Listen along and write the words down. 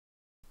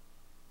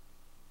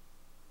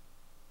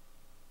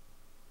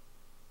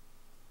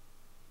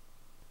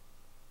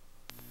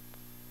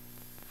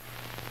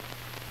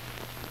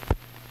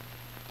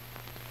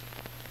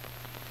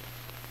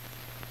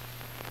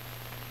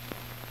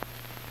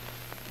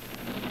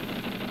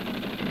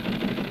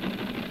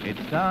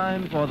It's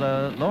time for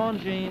the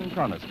Longines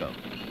Chronoscope,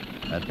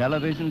 a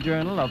television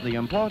journal of the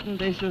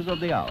important issues of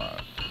the hour,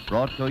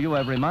 brought to you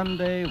every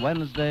Monday,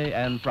 Wednesday,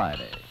 and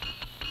Friday.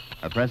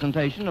 A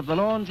presentation of the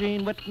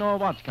Longines Whitnor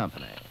Watch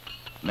Company,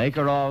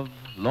 maker of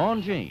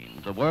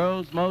Longines, the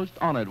world's most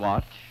honored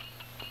watch,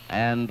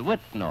 and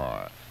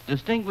Whitnor,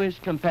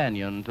 distinguished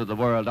companion to the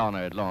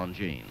world-honored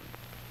Longines.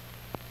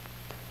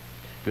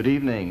 Good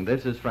evening.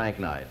 This is Frank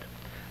Knight.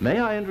 May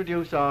I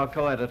introduce our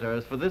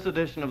co-editors for this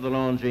edition of the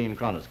Longines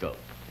Chronoscope?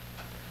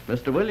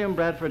 Mr. William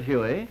Bradford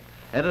Huie,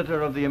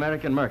 editor of the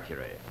American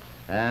Mercury,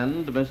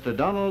 and Mr.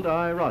 Donald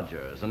I.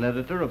 Rogers, an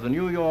editor of the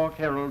New York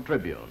Herald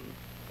Tribune.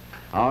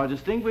 Our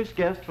distinguished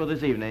guest for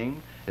this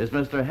evening is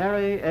Mr.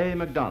 Harry A.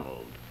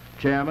 McDonald,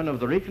 chairman of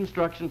the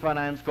Reconstruction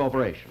Finance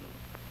Corporation.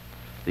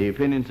 The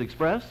opinions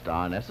expressed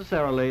are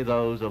necessarily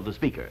those of the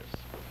speakers.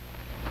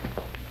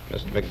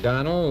 Mr.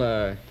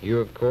 McDonald, you,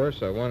 of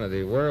course, are one of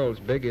the world's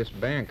biggest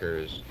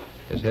bankers.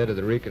 As head of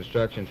the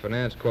Reconstruction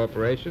Finance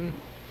Corporation,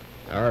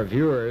 our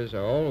viewers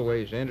are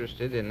always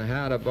interested in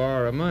how to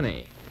borrow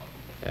money.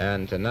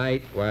 And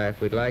tonight, why,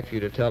 we'd like for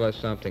you to tell us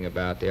something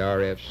about the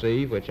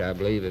RFC, which I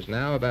believe is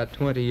now about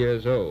 20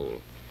 years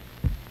old.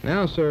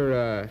 Now,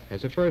 sir,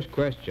 as a first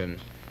question,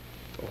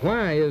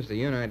 why is the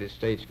United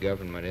States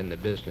government in the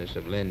business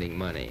of lending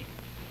money?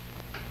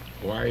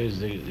 Why is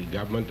the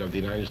government of the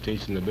United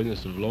States in the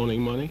business of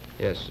loaning money?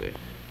 Yes, sir.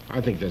 I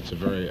think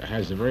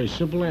has a very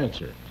simple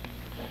answer.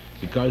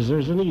 Because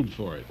there's a need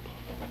for it.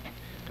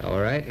 All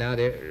right. Now,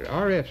 the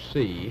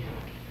RFC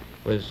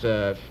was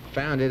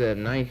founded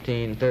in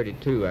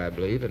 1932, I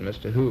believe, in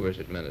Mr. Hoover's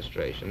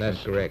administration.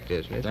 That's correct,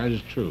 isn't it? That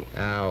is true.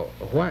 Now,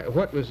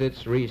 what was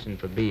its reason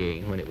for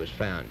being when it was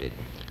founded?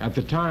 At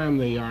the time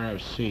the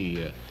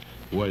RFC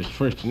was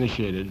first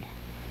initiated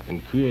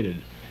and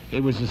created,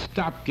 it was a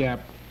stopgap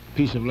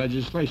piece of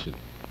legislation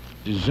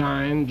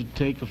designed to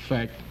take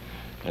effect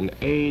and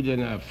aid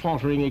in a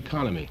faltering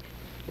economy.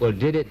 Well,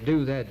 did it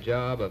do that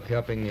job of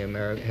helping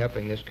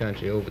this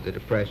country over the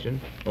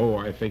Depression? Oh,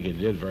 I think it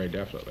did, very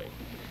definitely.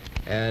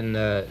 And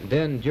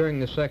then during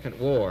the Second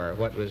War,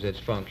 what was its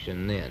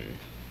function then?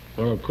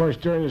 Well, of course,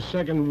 during the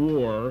Second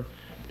War,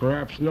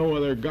 perhaps no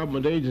other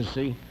government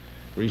agency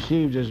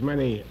received as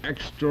many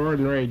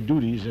extraordinary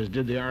duties as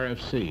did the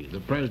RFC.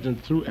 The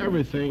president threw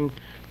everything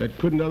that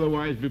couldn't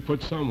otherwise be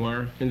put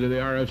somewhere into the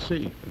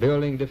RFC.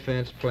 Building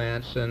defense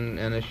plants and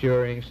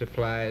assuring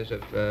supplies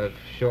of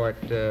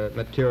short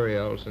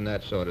materials and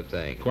that sort of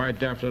thing. Quite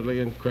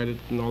definitely, and credit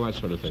and all that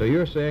sort of thing. So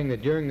you're saying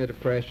that during the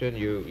Depression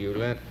you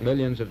lent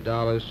millions of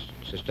dollars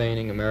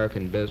sustaining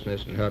American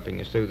business and helping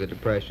us through the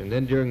Depression.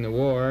 Then during the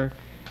war,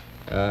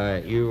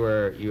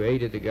 you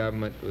aided the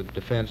government with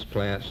defense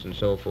plants and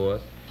so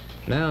forth.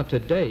 Now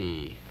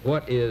today,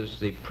 what is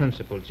the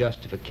principal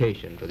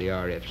justification for the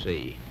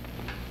RFC?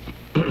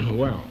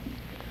 Well,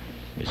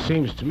 it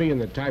seems to me in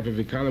the type of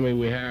economy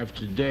we have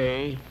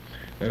today,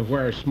 that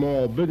where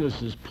small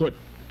business is put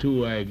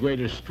to a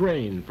greater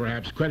strain,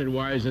 perhaps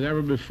credit-wise than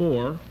ever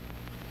before,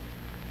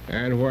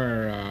 and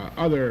where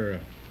other,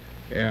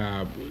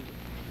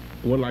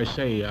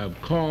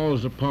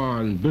 calls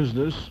upon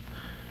business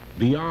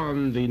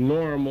beyond the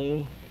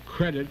normal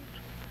credit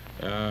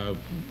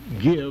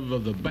give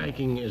of the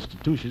banking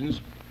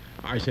institutions,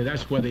 I say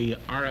that's where the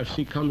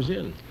RFC comes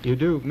in. You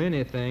do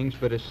many things,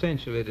 but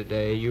essentially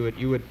today you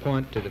would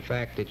point to the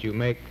fact that you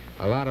make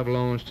a lot of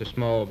loans to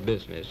small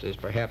business as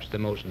perhaps the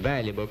most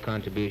valuable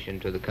contribution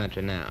to the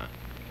country now.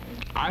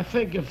 I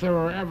think if there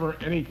were ever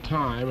any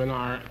time in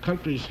our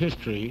country's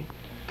history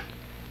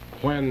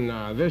when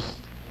this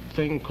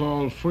thing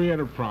called free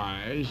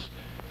enterprise,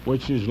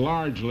 which is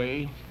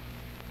largely,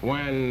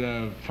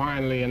 when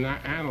finally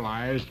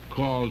analyzed,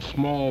 called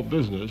small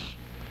business,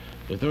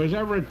 if there was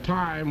ever a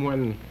time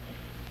when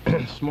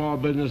small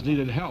business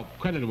needed help,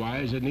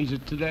 credit-wise, it needs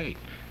it today.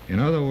 In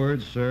other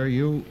words, sir,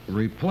 you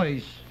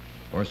replace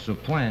or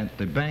supplant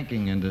the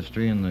banking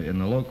industry in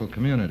the local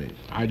communities.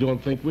 I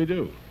don't think we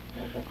do.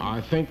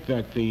 I think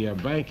that the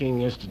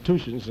banking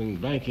institutions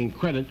and banking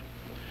credit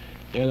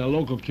in a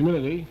local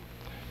community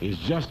is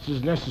just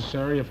as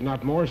necessary, if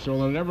not more so,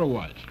 than it ever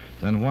was.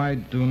 Then why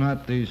do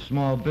not these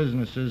small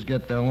businesses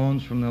get their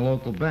loans from the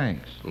local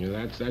banks?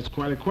 Yeah, that's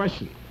quite a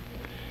question.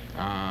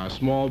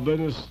 Small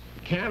business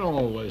can't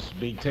always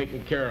be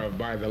taken care of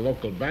by the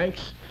local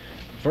banks.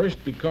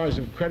 First, because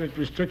of credit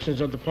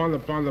restrictions upon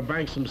the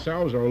banks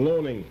themselves, or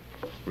loaning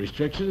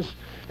restrictions.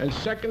 And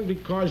second,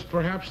 because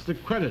perhaps the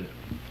credit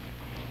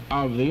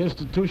of the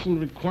institution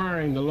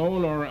requiring the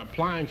loan or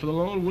applying for the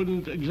loan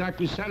wouldn't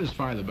exactly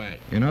satisfy the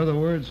bank. In other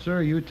words,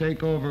 sir, you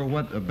take over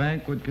what a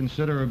bank would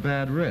consider a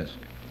bad risk.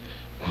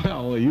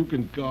 Well, you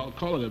can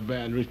call it a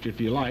bad risk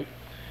if you like.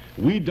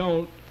 We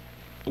don't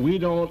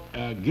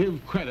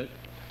give credit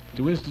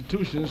to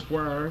institutions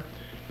where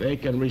they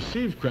can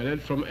receive credit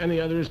from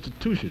any other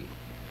institution.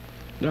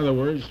 In other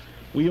words,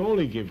 we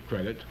only give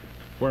credit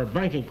where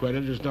banking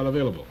credit is not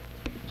available.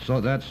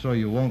 So that's so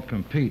you won't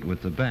compete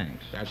with the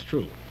banks. That's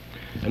true.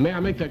 And may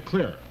I make that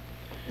clear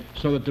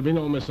so that there be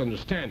no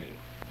misunderstanding.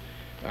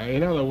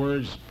 In other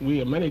words,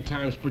 we many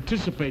times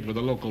participate with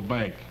the local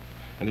bank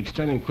and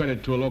extending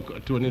credit to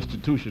an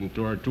institution,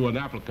 to an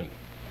applicant.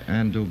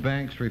 And do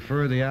banks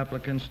refer the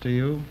applicants to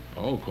you?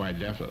 Oh, quite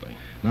definitely.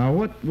 Now,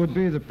 what would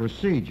be the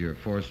procedure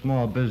for a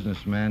small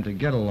businessman to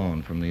get a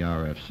loan from the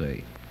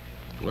RFC?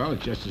 Well,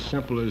 it's just as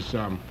simple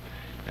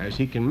as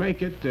he can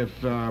make it if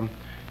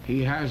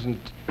he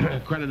hasn't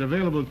credit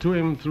available to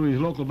him through his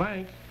local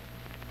bank.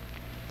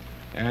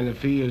 And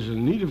if he is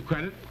in need of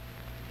credit,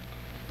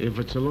 if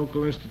it's a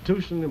local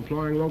institution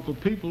employing local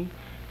people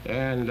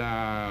and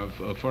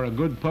for a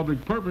good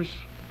public purpose,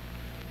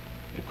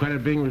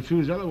 credit being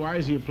refused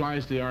otherwise, he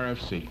applies to the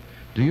RFC.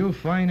 Do you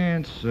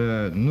finance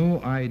new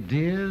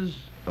ideas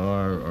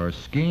or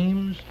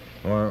schemes,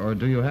 or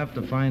do you have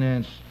to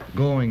finance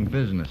going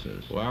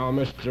businesses? Well,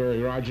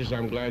 Mr. Rogers,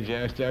 I'm glad you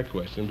asked that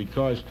question,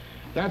 because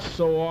that's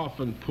so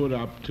often put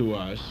up to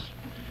us,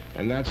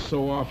 and that's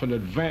so often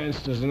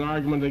advanced as an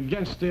argument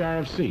against the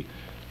RFC.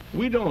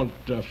 We don't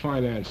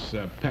finance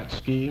pet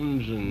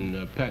schemes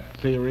and pet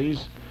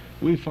theories.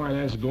 We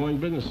finance going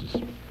businesses.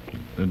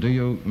 Do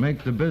you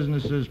make the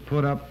businesses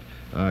put up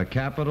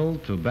capital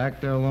to back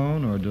their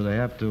loan, or do they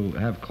have to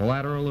have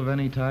collateral of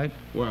any type?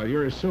 Well,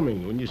 you're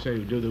assuming when you say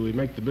do we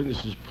make the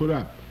businesses put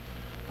up.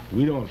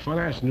 We don't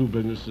finance new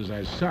businesses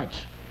as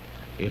such.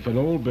 If an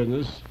old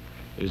business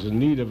is in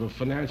need of a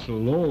financial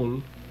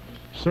loan,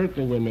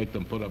 certainly we make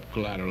them put up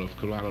collateral if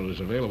collateral is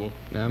available.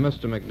 Now,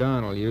 Mr.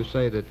 McDonald, you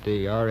say that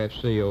the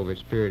RFC over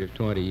its period of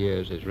 20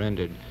 years has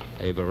rendered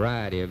a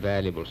variety of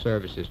valuable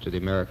services to the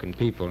American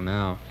people.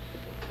 Now,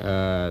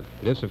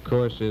 this, of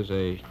course, is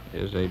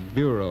a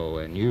bureau,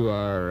 and you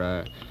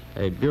are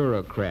a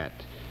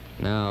bureaucrat.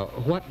 Now,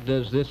 what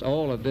does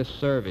all of this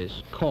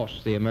service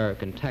cost the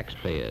American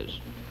taxpayers?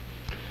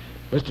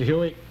 Mr.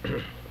 Huie,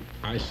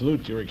 I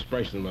salute your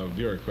expression of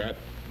bureaucrat.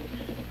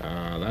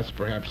 That's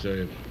perhaps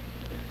a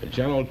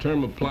general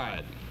term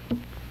applied.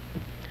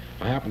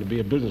 I happen to be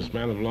a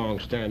businessman of long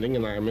standing,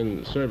 and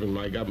I'm serving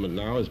my government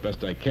now as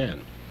best I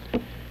can.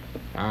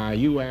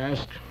 You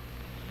ask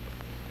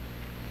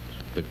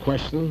the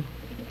question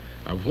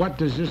of what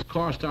does this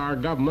cost our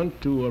government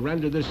to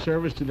render this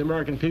service to the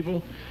American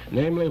people?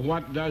 Namely,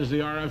 what does the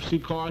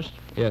RFC cost?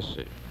 Yes,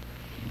 sir.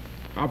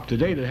 Up to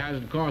date, it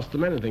hasn't cost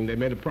them anything. They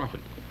made a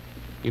profit.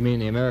 You mean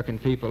the American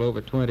people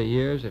over 20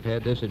 years have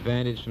had this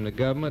advantage from the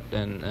government,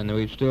 and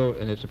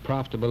it's a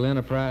profitable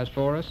enterprise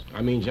for us?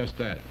 I mean just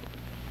that.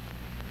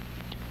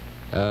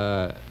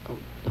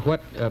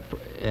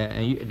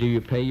 Do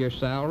you pay your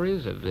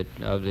salaries of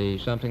the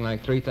something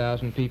like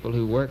 3,000 people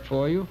who work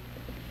for you?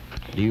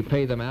 Do you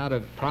pay them out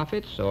of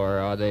profits, or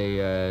are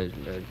they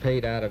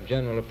paid out of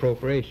general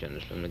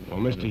appropriations from the? Well,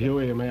 Mr.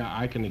 Huie,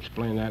 I can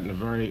explain that in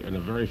a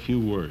very few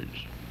words.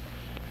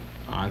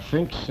 I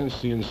think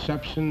since the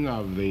inception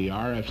of the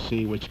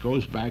RFC, which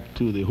goes back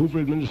to the Hoover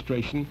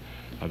administration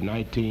of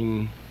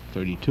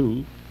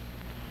 1932,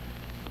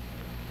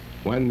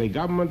 when the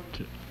government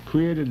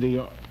created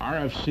the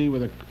RFC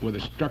with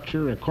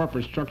a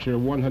corporate structure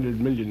of $100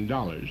 million,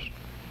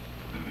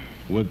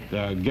 with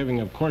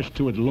giving, of course,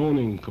 to it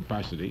loaning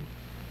capacity,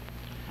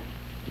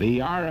 the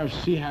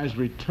RFC has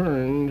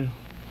returned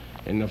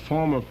in the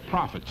form of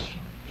profits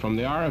from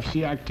the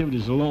RFC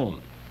activities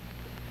alone.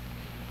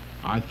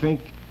 I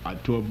think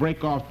to a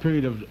break-off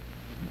period of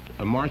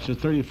March the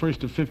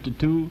 31st of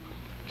 52,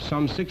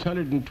 some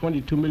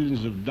 $622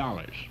 million,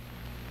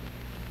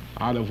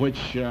 out of which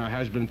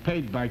has been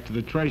paid back to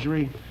the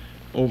Treasury,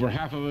 over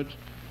half of it,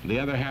 the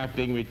other half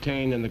being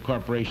retained in the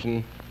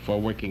corporation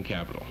for working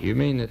capital. You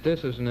mean that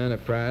this is an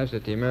enterprise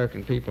that the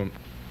American people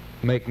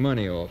make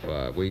money off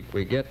of?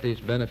 We get these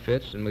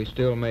benefits and we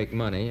still make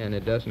money, and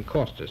it doesn't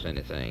cost us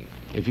anything.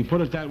 If you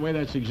put it that way,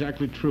 that's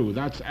exactly true.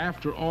 That's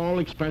after all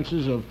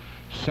expenses of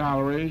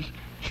salaries,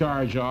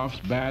 charge-offs,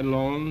 bad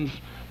loans,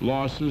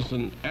 losses,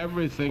 and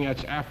everything.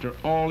 That's after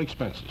all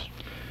expenses.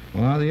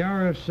 Well, the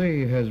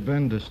RFC has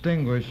been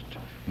distinguished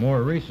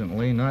more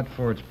recently, not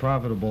for its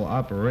profitable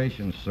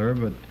operations, sir,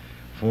 but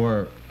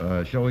for,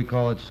 shall we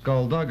call it,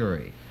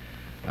 skullduggery.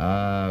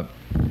 There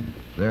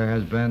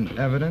has been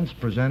evidence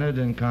presented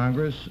in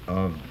Congress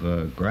of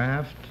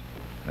graft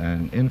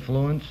and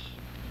influence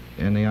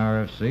in the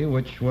RFC,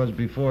 which was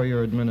before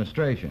your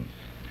administration.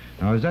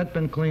 Now, has that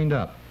been cleaned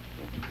up?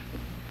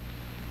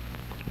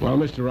 Well,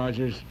 Mr.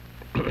 Rogers,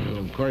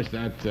 of course,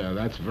 that's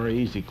a very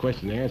easy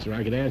question to answer.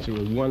 I could answer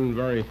with one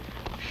very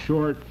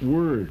short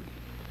word,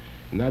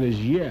 and that is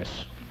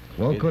yes.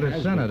 Well, could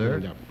a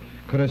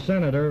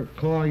senator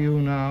call you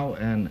now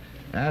and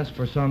ask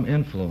for some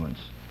influence?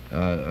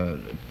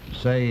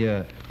 Say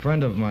a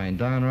friend of mine,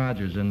 Don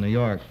Rogers in New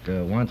York,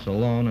 wants a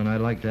loan, and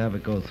I'd like to have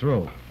it go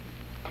through.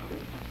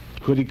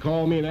 Could he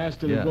call me and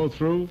ask it to go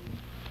through?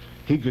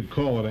 He could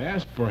call and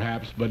ask,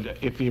 perhaps, but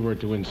if he were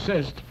to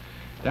insist,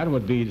 that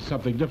would be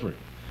something different.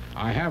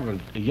 I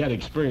haven't yet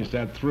experienced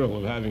that thrill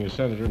of having a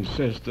senator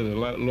insist that a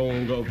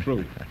loan go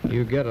through.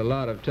 You get a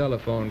lot of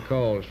telephone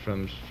calls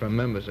from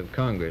members of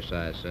Congress,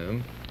 I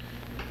assume.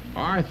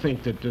 I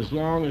think that as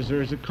long as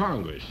there's a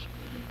Congress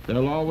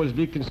There'll always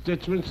be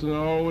constituents, and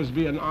there'll always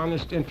be an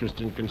honest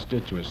interest in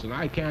constituents. And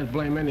I can't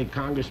blame any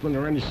congressman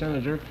or any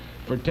senator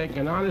for taking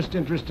an honest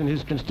interest in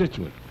his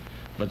constituent,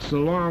 but so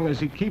long as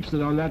he keeps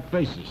it on that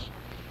basis.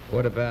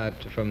 What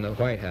about from the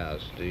White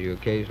House? Do you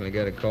occasionally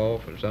get a call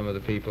from some of the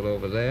people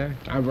over there?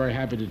 I'm very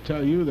happy to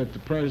tell you that the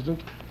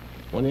president,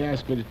 when he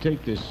asked me to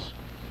take this,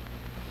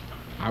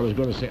 I was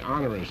going to say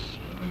onerous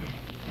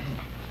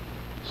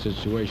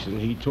situation,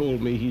 he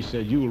told me, he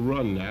said, "You'll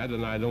run that,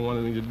 and I don't want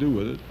anything to do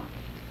with it."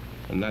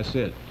 And that's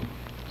it.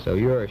 So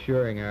you're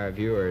assuring our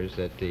viewers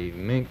that the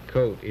mink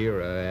coat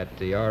era at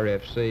the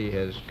RFC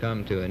has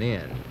come to an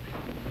end?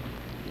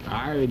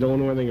 I don't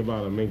know anything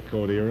about a mink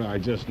coat era. I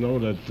just know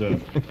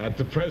that at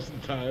the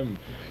present time,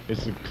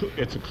 it's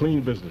a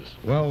clean business.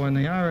 Well, when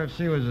the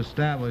RFC was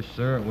established,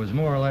 sir, it was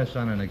more or less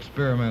on an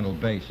experimental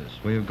basis.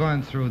 We have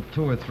gone through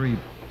 2 or 3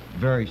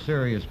 very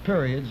serious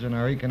periods in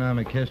our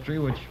economic history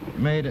which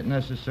made it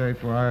necessary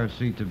for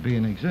RFC to be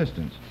in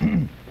existence.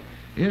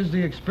 Is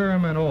the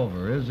experiment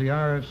over? Is the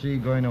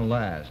RFC going to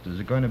last? Is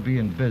it going to be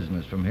in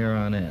business from here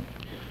on in?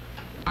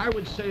 I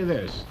would say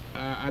this,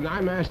 and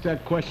I'm asked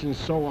that question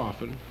so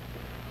often.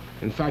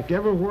 In fact,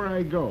 everywhere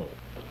I go,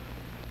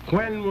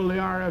 when will the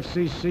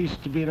RFC cease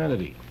to be an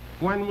entity?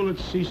 When will it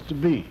cease to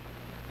be?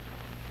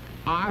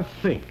 I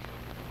think,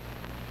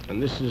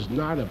 and this is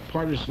not a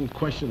partisan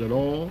question at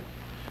all,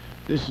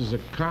 this is a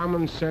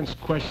common sense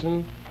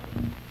question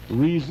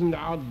reasoned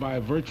out by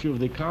virtue of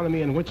the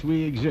economy in which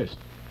we exist.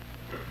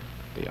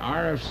 The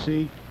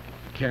RFC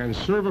can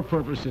serve a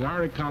purpose in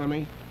our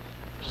economy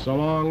so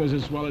long as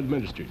it's well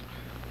administered.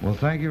 Well,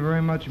 thank you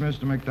very much,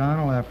 Mr.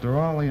 McDonald. After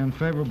all the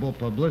unfavorable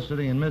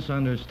publicity and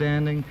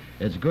misunderstanding,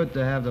 it's good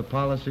to have the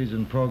policies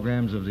and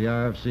programs of the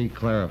RFC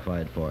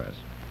clarified for us.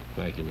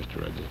 Thank you,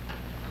 Mr. Reggie.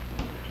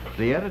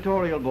 The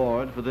editorial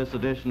board for this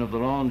edition of the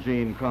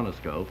Longines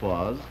Chronoscope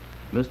was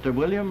Mr.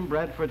 William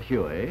Bradford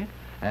Huie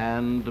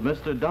and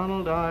Mr.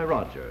 Donald I.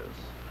 Rogers.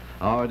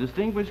 Our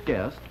distinguished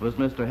guest was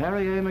Mr.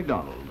 Harry A.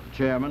 McDonald,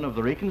 chairman of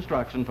the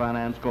Reconstruction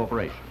Finance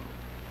Corporation.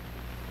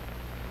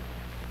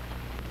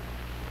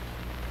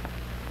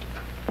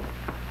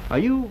 Are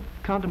you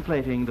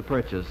contemplating the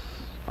purchase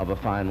of a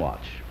fine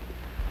watch?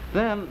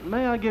 Then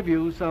may I give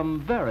you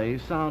some very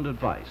sound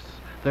advice.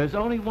 There's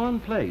only one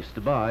place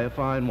to buy a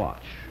fine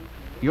watch: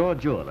 your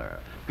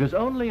jeweler, because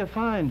only a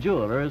fine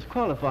jeweler is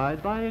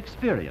qualified by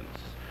experience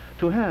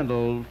to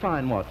handle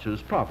fine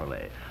watches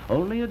properly.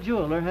 Only a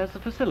jeweler has the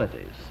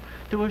facilities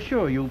to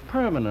assure you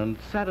permanent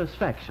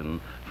satisfaction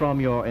from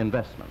your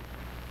investment.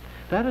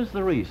 That is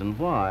the reason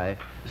why,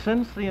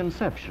 since the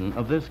inception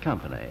of this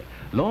company,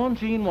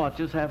 Longines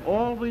watches have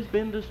always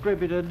been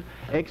distributed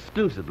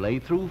exclusively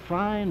through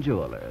fine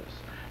jewelers,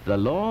 the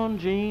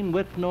Longines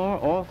Whitnor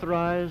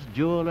Authorized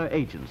Jeweler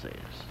Agencies.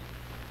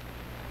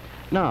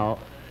 Now,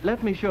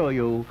 let me show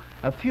you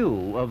a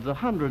few of the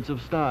hundreds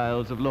of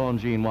styles of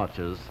Longines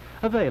watches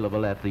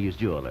available at these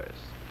jewelers.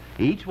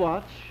 Each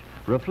watch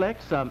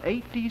reflects some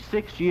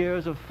 86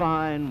 years of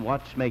fine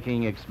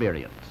watchmaking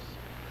experience.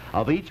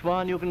 Of each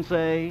one you can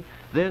say,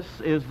 this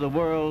is the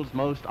world's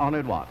most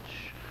honored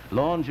watch,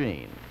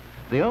 Longines,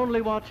 the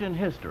only watch in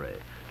history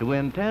to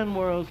win 10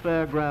 World's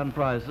Fair Grand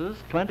Prizes,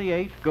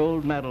 28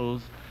 gold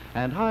medals,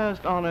 and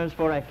highest honors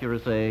for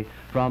accuracy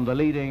from the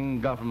leading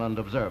government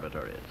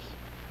observatories.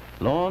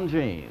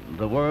 Longines,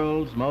 the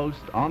world's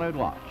most honored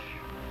watch,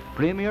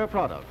 premier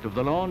product of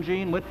the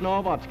Longines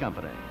Whitnor Watch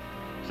Company.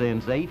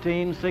 Since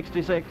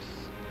 1866,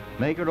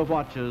 maker of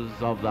watches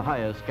of the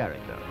highest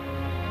character.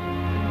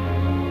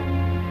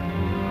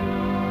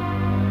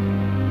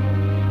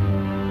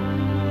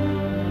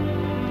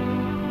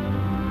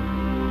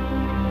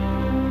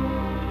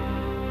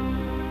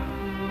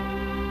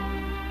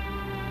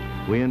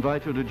 We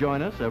invite you to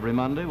join us every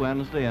Monday,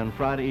 Wednesday, and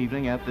Friday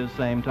evening at this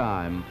same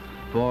time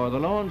for the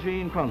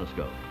Longines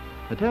Chronoscope,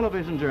 a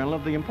television journal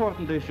of the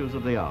important issues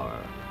of the hour,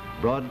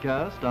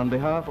 broadcast on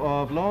behalf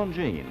of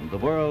Longines, the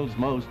world's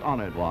most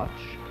honored watch,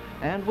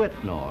 and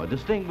Whitnor,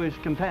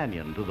 distinguished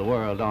companion to the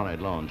world-honored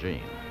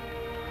Longines.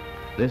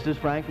 This is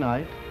Frank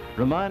Knight,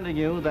 reminding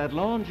you that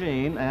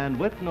Longines and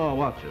Whitnor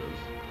watches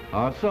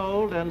are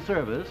sold and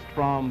serviced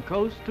from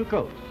coast to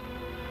coast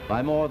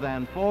by more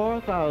than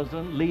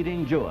 4,000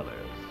 leading jewelers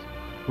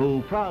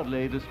who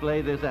proudly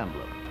display this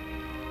emblem.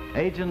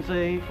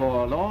 Agency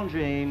for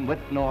Longines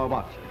Whitnor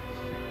watches.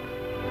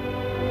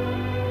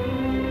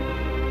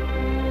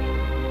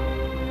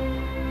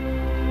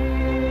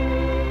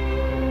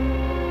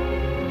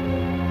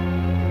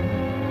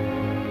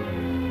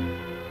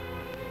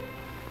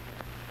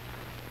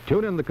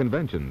 Tune in the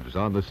conventions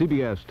on the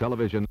CBS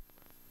television.